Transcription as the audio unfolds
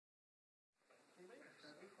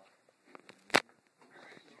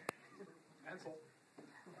Pencil.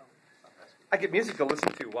 I get music to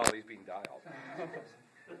listen to while he's being dialed.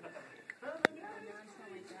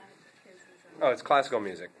 Oh, it's classical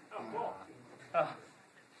music.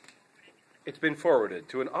 It's been forwarded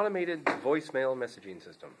to an automated voicemail messaging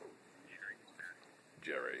system.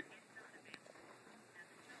 Jerry.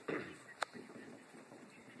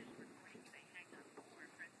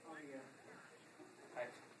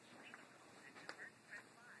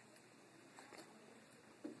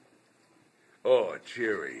 Oh,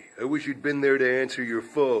 Jerry, I wish you'd been there to answer your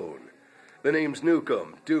phone. The name's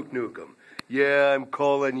Nukem, Duke Nukem. Yeah, I'm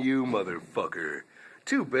calling you, motherfucker.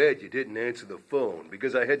 Too bad you didn't answer the phone,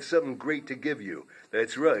 because I had something great to give you.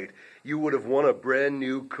 That's right, you would have won a brand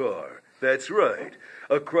new car. That's right.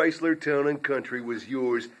 A Chrysler Town & Country was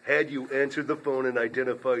yours had you answered the phone and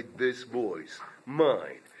identified this voice.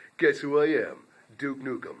 Mine. Guess who I am? Duke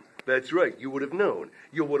Nukem. That's right, you would have known.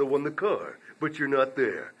 You would have won the car, but you're not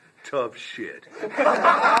there. Tough shit.